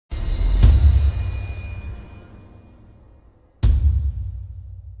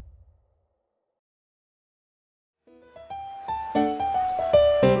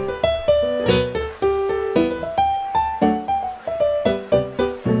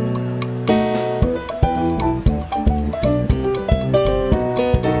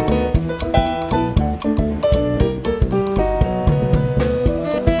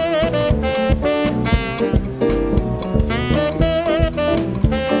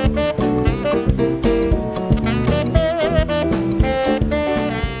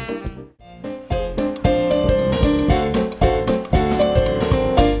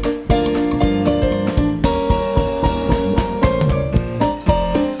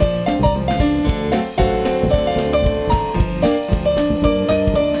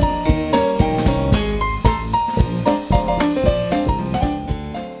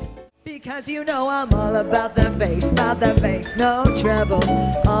bass, no treble.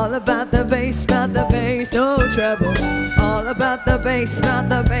 All about the bass, no treble. All about the bass,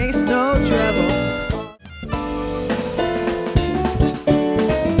 no treble.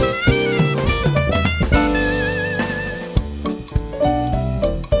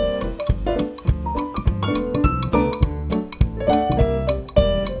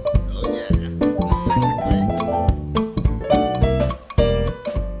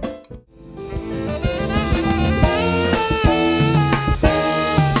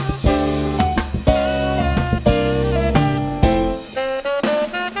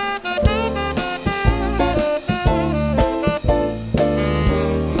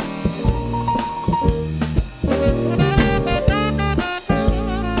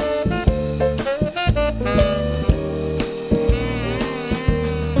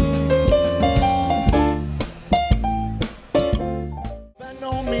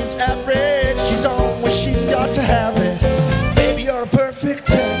 Average, she's on when she's got to have it. Baby, you're a perfect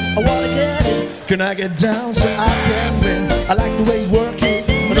 10. I wanna get it. Can I get down so I can win? I like the way you work it.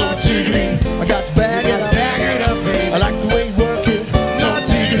 No diggity. I got to bag it up. I like the way you work it. No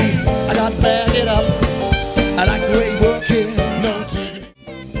diggity. I got to bag it up. I like the way you work it. No diggity.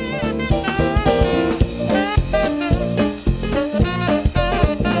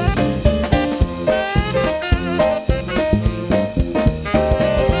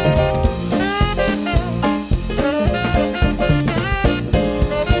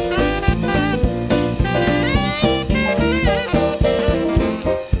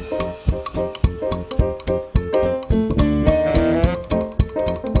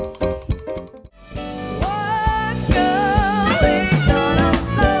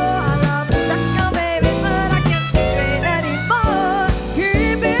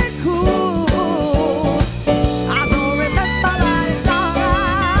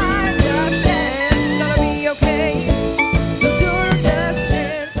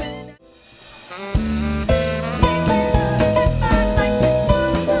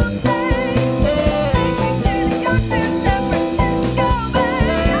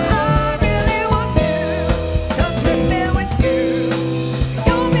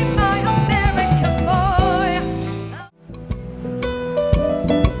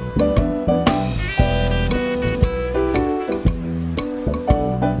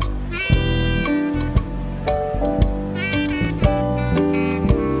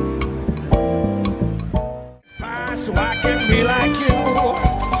 So I can be like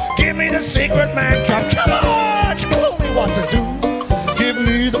you. Give me the secret, man. Come on, show me what to do. Give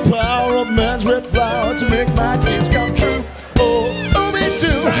me the power of man's red flower to make my dreams come true. Oh, me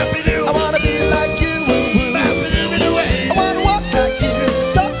too.